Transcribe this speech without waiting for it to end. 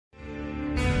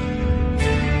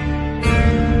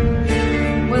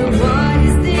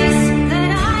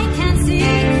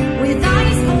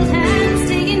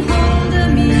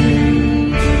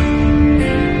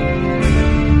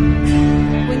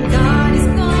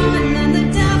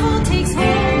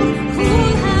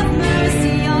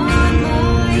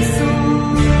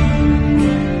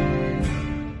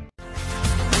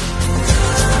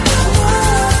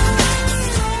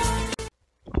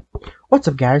What's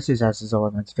up guys, this is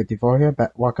Elephants54 here,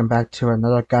 but welcome back to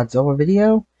another Godzilla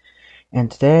video. In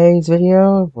today's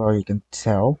video, well you can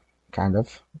tell, kind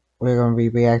of, we're going to be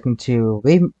reacting to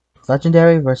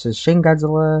Legendary vs. Shin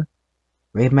Godzilla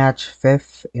Rematch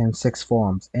 5th and 6th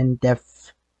forms,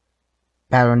 in-depth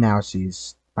battle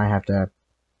analyses. Might have to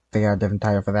figure out a different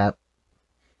title for that.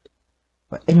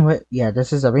 But anyway, yeah,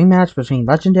 this is a rematch between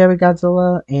Legendary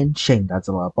Godzilla and Shin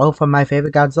Godzilla, both of my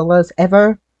favorite Godzillas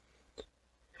ever.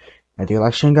 I do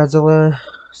like Shin Godzilla,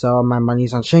 so my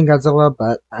money's on Shin Godzilla,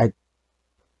 but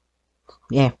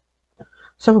yeah.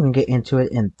 So we're gonna get into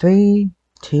it in 3,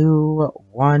 2,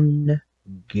 1,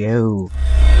 go.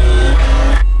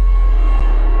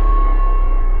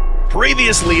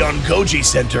 Previously on Goji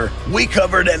Center, we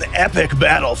covered an epic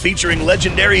battle featuring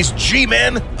Legendary's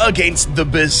G-Man against the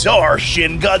bizarre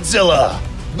Shin Godzilla.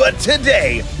 But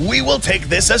today, we will take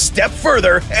this a step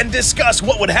further and discuss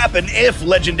what would happen if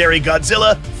Legendary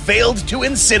Godzilla failed to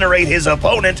incinerate his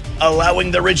opponent,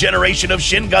 allowing the regeneration of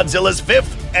Shin Godzilla's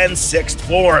 5th and 6th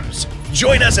forms.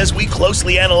 Join us as we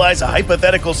closely analyze a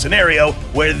hypothetical scenario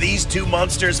where these two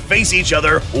monsters face each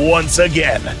other once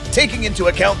again, taking into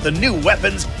account the new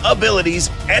weapons, abilities,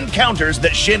 and counters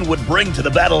that Shin would bring to the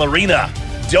battle arena.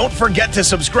 Don't forget to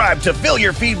subscribe to fill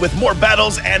your feed with more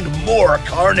battles and more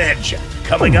carnage.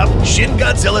 Coming up, Shin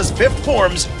Godzilla's 5th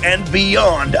forms and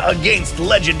beyond against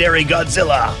Legendary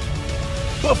Godzilla.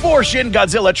 Before Shin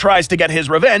Godzilla tries to get his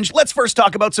revenge, let's first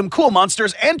talk about some cool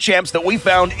monsters and champs that we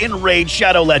found in Raid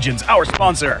Shadow Legends, our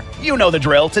sponsor. You know the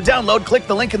drill. To download, click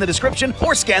the link in the description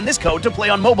or scan this code to play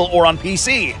on mobile or on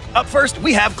PC. Up first,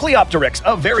 we have Cleopteryx,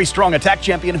 a very strong attack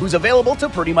champion who's available to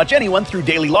pretty much anyone through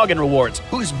daily login rewards,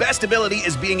 whose best ability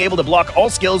is being able to block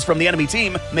all skills from the enemy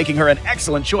team, making her an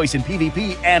excellent choice in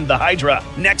PvP and the Hydra.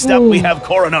 Next up, we have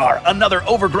Coronar, another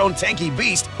overgrown tanky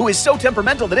beast who is so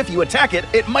temperamental that if you attack it,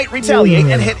 it might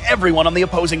retaliate and hit everyone on the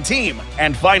opposing team.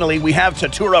 And finally, we have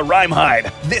Tatura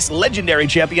Rhymehide. This legendary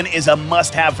champion is a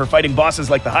must-have for fighting bosses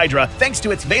like the Hydra, thanks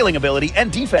to its veiling ability and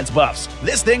defense buffs.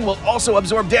 This thing will also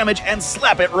absorb damage and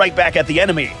slap it right back at the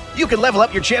enemy. You can level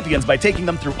up your champions by taking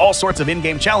them through all sorts of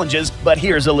in-game challenges, but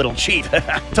here's a little cheat.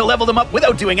 To level them up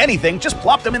without doing anything, just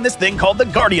plop them in this thing called the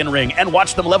Guardian Ring and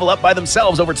watch them level up by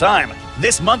themselves over time.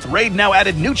 This month, Raid now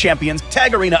added new champions,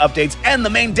 tag arena updates, and the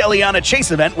main Deliana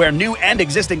Chase event where new and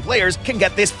existing players can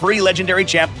get this free legendary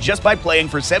champ just by playing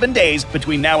for 7 days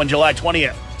between now and July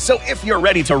 20th. So if you're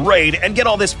ready to raid and get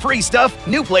all this free stuff,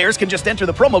 new players can just enter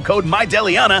the promo code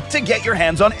MyDeliana to get your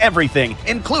hands on everything,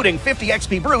 including 50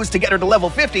 XP brews to get her to level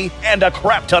 50 and a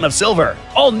crap ton of silver.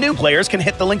 All new players can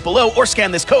hit the link below or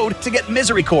scan this code to get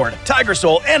Misery Cord, Tiger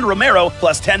Soul, and Romero,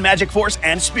 plus 10 Magic Force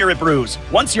and Spirit Brews.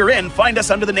 Once you're in, find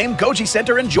us under the name Goji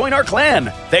Center and join our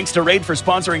clan. Thanks to Raid for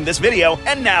sponsoring this video,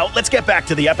 and now let's get back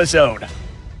to the episode.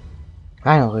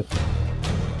 Finally.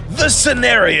 The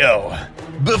scenario.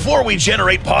 Before we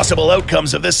generate possible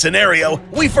outcomes of this scenario,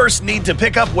 we first need to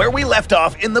pick up where we left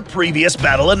off in the previous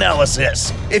battle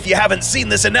analysis. If you haven't seen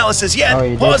this analysis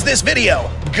yet, pause this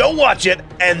video, go watch it,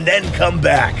 and then come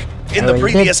back. In the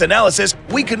previous analysis,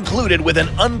 we concluded with an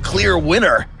unclear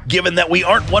winner, given that we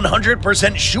aren't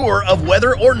 100% sure of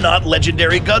whether or not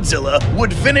Legendary Godzilla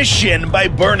would finish Shin by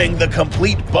burning the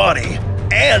complete body,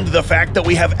 and the fact that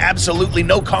we have absolutely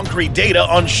no concrete data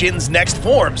on Shin's next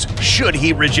forms, should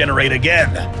he regenerate again.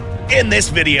 In this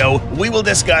video, we will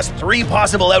discuss 3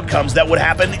 possible outcomes that would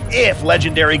happen if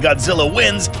Legendary Godzilla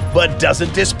wins, but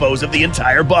doesn't dispose of the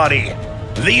entire body.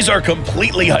 These are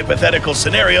completely hypothetical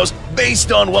scenarios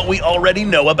based on what we already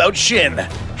know about Shin.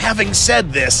 Having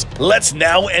said this, let's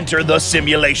now enter the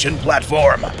simulation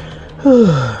platform.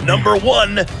 Number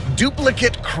 1,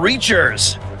 duplicate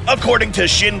creatures. According to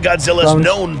Shin Godzilla's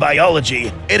known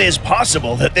biology, it is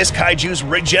possible that this kaiju's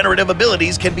regenerative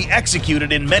abilities can be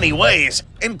executed in many ways,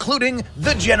 including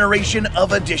the generation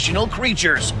of additional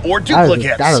creatures, or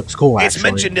duplicates. That looks cool, actually. It's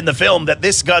mentioned in the film that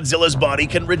this Godzilla's body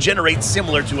can regenerate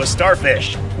similar to a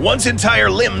starfish. Once entire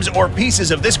limbs or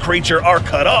pieces of this creature are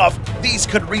cut off, these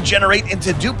could regenerate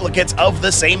into duplicates of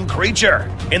the same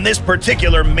creature. In this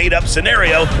particular made-up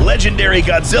scenario, Legendary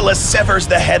Godzilla severs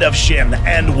the head of Shin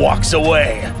and walks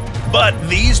away. But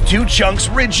these 2 chunks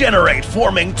regenerate,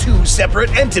 forming 2 separate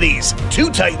entities, 2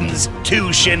 Titans,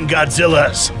 2 Shin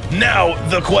Godzillas. Now,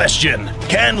 the question,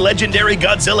 can Legendary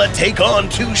Godzilla take on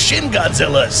 2 Shin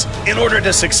Godzillas? In order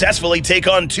to successfully take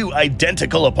on 2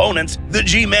 identical opponents, the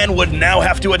G-Man would now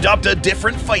have to adopt a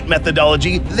different fight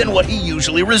methodology than what he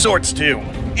usually resorts to.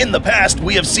 In the past,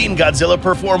 we have seen Godzilla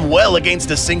perform well against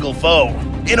a single foe.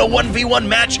 In a 1v1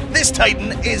 match, this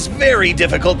Titan is very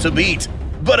difficult to beat.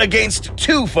 But against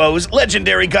 2 foes,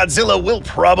 Legendary Godzilla will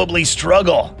probably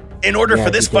struggle. In order Yeah, for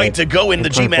this he fight did. to go in the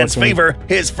In G-Man's 2014. favor,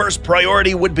 his first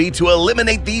priority would be to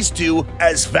eliminate these two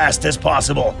as fast as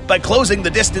possible by closing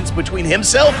the distance between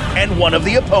himself and one of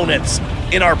the opponents.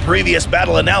 In our previous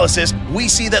battle analysis, we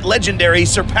see that Legendary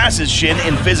surpasses Shin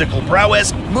in physical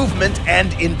prowess, movement,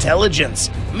 and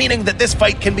intelligence, meaning that this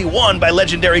fight can be won by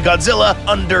Legendary Godzilla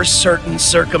under certain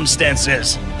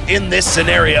circumstances. In this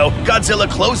scenario, Godzilla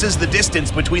closes the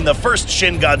distance between the first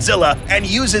Shin Godzilla and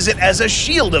uses it as a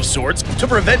shield of sorts to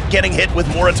prevent getting hit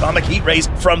with more atomic heat rays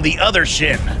from the other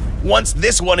Shin. Once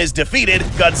this one is defeated,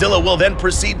 Godzilla will then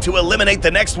proceed to eliminate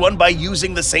the next one by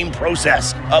using the same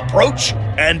process: approach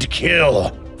and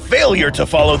kill. Failure to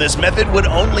follow this method would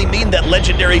only mean that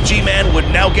Legendary G-Man would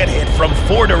now get hit from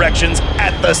 4 directions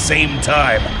at the same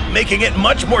time, making it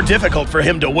much more difficult for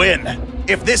him to win.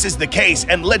 If this is the case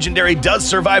and Legendary does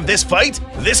survive this fight,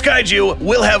 this kaiju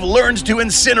will have learned to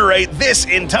incinerate this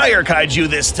entire kaiju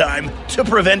this time to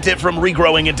prevent it from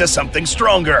regrowing into something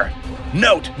stronger.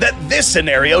 Note that this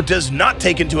scenario does not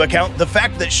take into account the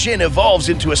fact that Shin evolves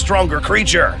into a stronger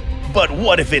creature. But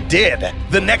what if it did?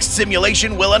 The next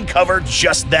simulation will uncover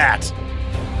just that.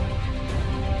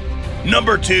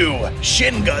 Number 2.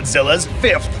 Shin Godzilla's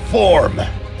 5th form.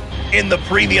 In the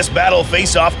previous battle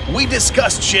face-off, we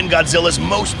discussed Shin Godzilla's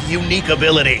most unique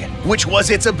ability, which was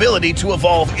its ability to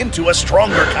evolve into a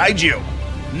stronger kaiju.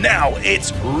 Now,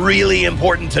 it's really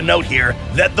important to note here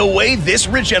that the way this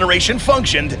regeneration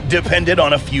functioned depended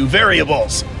on a few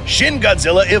variables. Shin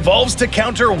Godzilla evolves to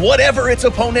counter whatever its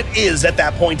opponent is at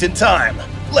that point in time.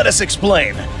 Let us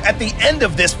explain. At the end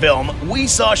of this film, we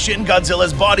saw Shin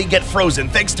Godzilla's body get frozen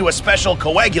thanks to a special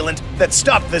coagulant that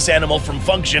stopped this animal from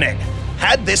functioning.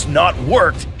 Had this not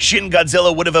worked, Shin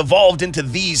Godzilla would have evolved into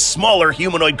these smaller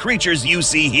humanoid creatures you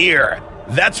see here.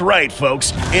 That's right,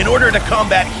 folks. In order to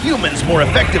combat humans more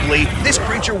effectively, this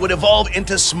creature would evolve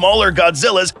into smaller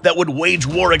Godzillas that would wage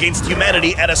war against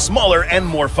humanity at a smaller and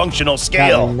more functional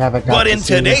scale. But in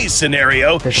today's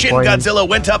scenario, Shin Godzilla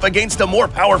went up against a more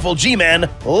powerful G-Man,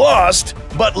 lost,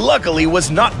 but luckily was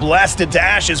not blasted to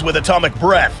ashes with atomic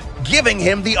breath, giving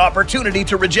him the opportunity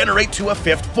to regenerate to a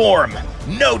 5th form.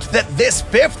 Note that this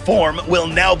 5th form will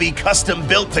now be custom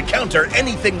built to counter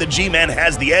anything the G-Man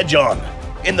has the edge on.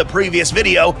 In the previous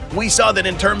video, we saw that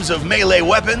in terms of melee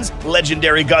weapons,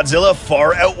 Legendary Godzilla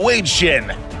far outweighed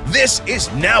Shin. This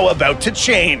is now about to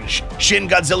change. Shin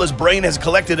Godzilla's brain has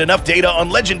collected enough data on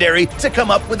Legendary to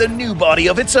come up with a new body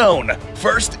of its own.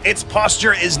 First, its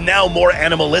posture is now more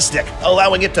animalistic,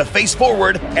 allowing it to face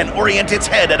forward and orient its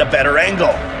head at a better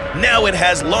angle. Now it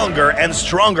has longer and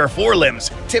stronger forelimbs,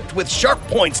 tipped with sharp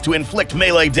points to inflict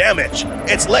melee damage.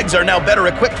 Its legs are now better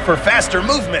equipped for faster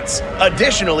movements.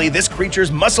 Additionally, this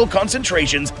creature's muscle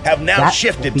concentrations have now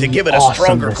shifted to give it a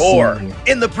stronger core.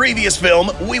 In the previous film,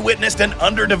 we witnessed an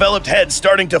underdeveloped head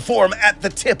starting to form at the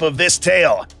tip of this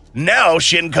tail. Now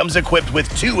Shin comes equipped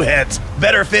with 2 heads,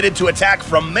 better fitted to attack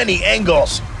from many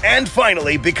angles. And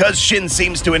finally, because Shin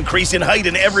seems to increase in height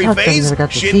in every phase,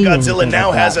 Shin Godzilla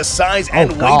now has a size and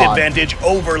weight advantage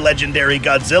over Legendary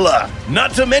Godzilla.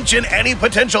 Not to mention any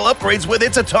potential upgrades with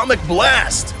its atomic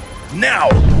blast. Now,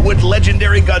 would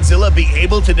Legendary Godzilla be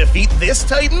able to defeat this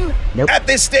Titan? Nope. At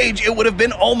this stage, it would have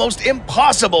been almost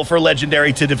impossible for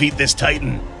Legendary to defeat this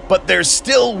Titan. But there's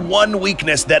still one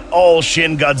weakness that all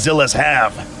Shin Godzillas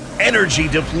have: energy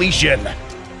depletion.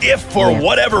 If for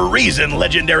whatever reason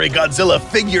Legendary Godzilla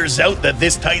figures out that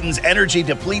this Titan's energy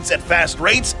depletes at fast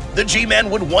rates, the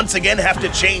G-Man would once again have to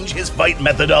change his fight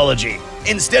methodology.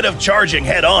 Instead of charging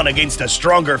head-on against a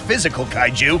stronger physical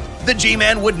kaiju, the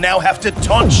G-Man would now have to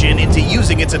taunt Shin into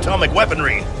using its atomic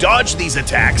weaponry, dodge these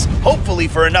attacks, hopefully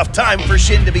for enough time for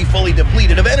Shin to be fully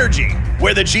depleted of energy,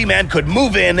 where the G-Man could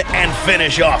move in and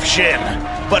finish off Shin.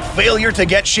 But failure to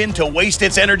get Shin to waste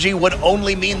its energy would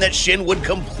only mean that Shin would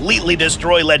completely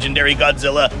destroy Legendary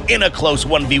Godzilla in a close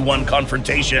 1v1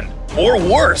 confrontation. Or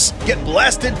worse, get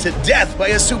blasted to death by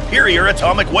a superior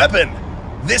atomic weapon.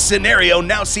 This scenario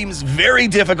now seems very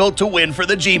difficult to win for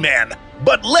the G-Man.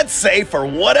 But let's say, for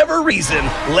whatever reason,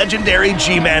 Legendary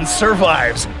G-Man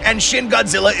survives, and Shin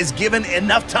Godzilla is given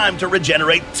enough time to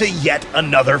regenerate to yet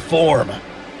another form.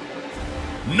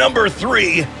 Number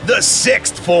 3, the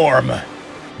 6th form.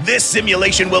 This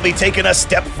simulation will be taken a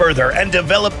step further and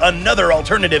develop another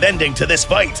alternative ending to this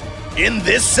fight. In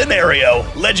this scenario,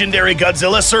 Legendary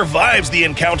Godzilla survives the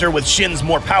encounter with Shin's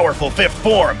more powerful 5th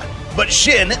form. But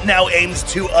Shin now aims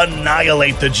to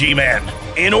annihilate the G-Man.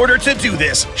 In order to do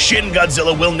this, Shin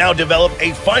Godzilla will now develop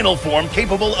a final form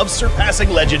capable of surpassing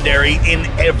Legendary in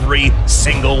every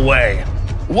single way.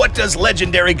 What does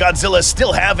Legendary Godzilla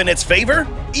still have in its favor?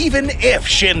 Even if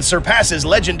Shin surpasses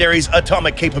Legendary's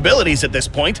atomic capabilities at this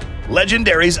point,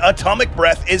 Legendary's atomic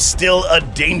breath is still a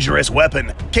dangerous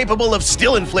weapon, capable of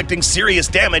still inflicting serious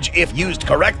damage if used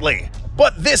correctly.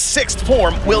 But this sixth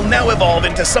form will now evolve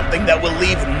into something that will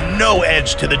leave no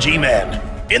edge to the G-Man.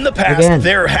 In the past,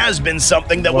 there has been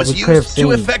something that was used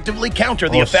to effectively counter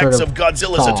the effects of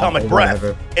Godzilla's atomic breath: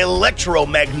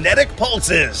 electromagnetic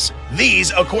pulses.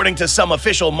 These, according to some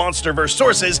official MonsterVerse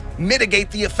sources,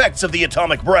 mitigate the effects of the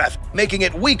atomic breath, making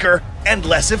it weaker and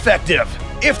less effective.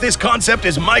 If this concept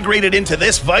is migrated into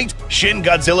this fight, Shin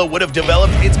Godzilla would have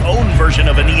developed its own version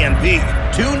of an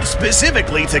EMP, tuned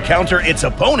specifically to counter its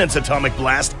opponent's atomic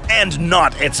blast and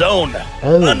not its own.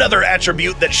 Another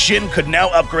attribute that Shin could now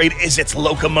upgrade is its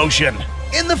locomotion.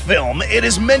 In the film, it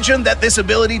is mentioned that this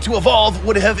ability to evolve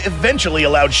would have eventually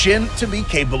allowed Shin to be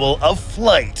capable of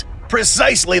flight.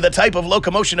 Precisely the type of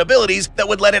locomotion abilities that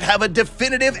would let it have a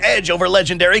definitive edge over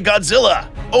legendary Godzilla.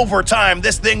 Over time,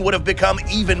 this thing would have become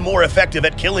even more effective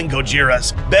at killing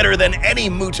Gojiras, better than any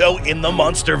Muto in the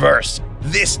MonsterVerse.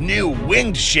 This new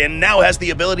winged Shin now has the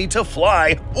ability to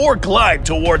fly or glide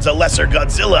towards a lesser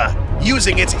Godzilla,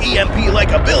 using its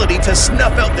EMP-like ability to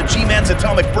snuff out the G-Man's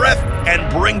atomic breath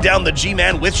and bring down the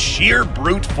G-Man with sheer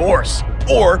brute force,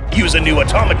 or use a new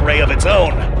atomic ray of its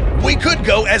own. We could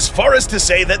go as far as to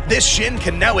say that this Shin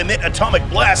can now emit atomic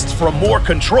blasts from more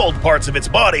controlled parts of its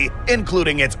body,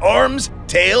 including its arms,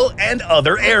 tail, and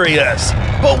other areas.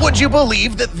 But would you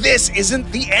believe that this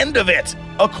isn't the end of it?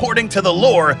 According to the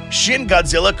lore, Shin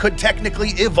Godzilla could technically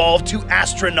evolve to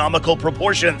astronomical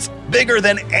proportions, bigger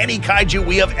than any kaiju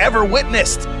we have ever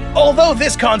witnessed. Although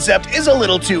this concept is a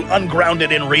little too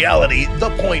ungrounded in reality, the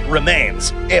point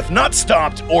remains. If not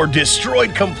stopped or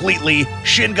destroyed completely,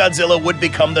 Shin Godzilla would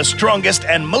become the strongest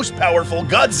and most powerful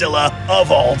Godzilla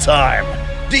of all time.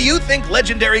 Do you think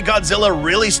legendary Godzilla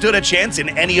really stood a chance in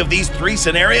any of these three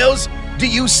scenarios? Do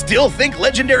you still think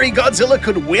legendary Godzilla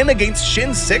could win against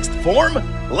Shin's sixth form?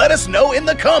 Let us know in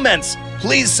the comments.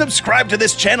 Please subscribe to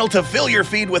this channel to fill your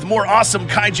feed with more awesome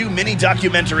kaiju mini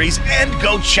documentaries, and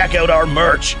go check out our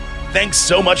merch. Thanks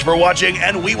so much for watching,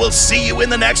 and we will see you in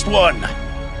the next one.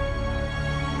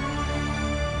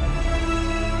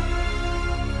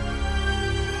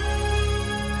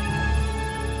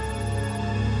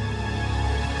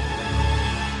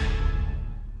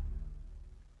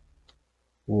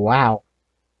 Wow.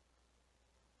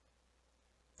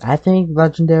 I think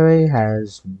Legendary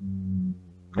has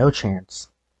no chance.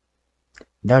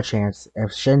 No chance.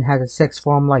 If Shin had a sixth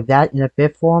form like that in a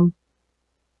fifth form,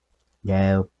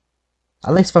 no.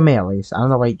 At least for me, at least. I don't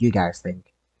know what you guys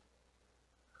think.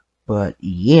 But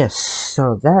yes,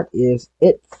 so that is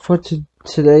it for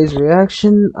today's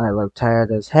reaction. I look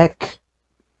tired as heck.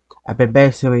 I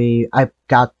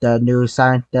got the new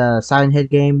Silent Hill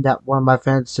game that one of my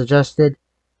friends suggested,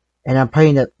 and I'm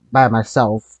playing it by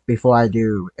myself before I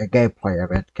do a gameplay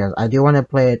of it, because I do want to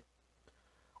play it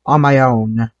on my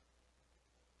own,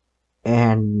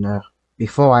 and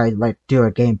before I do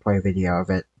a gameplay video of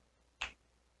it.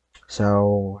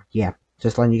 So yeah,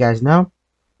 just letting you guys know.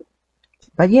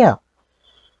 But yeah,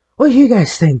 what do you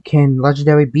guys think? Can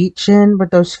Legendary beat Shin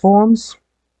with those forms?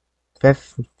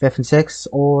 Fifth and sixth,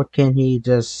 or can he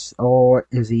just, or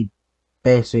is he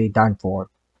basically done for?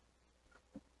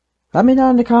 Let me know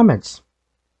in the comments.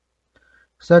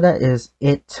 So that is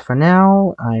it for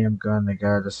now. I am gonna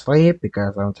go to sleep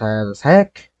because I'm tired as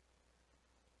heck.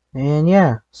 And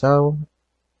yeah, so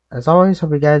as always,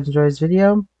 hope you guys enjoyed this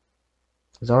video.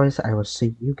 As always, I will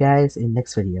see you guys in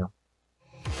next video.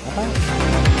 Bye bye.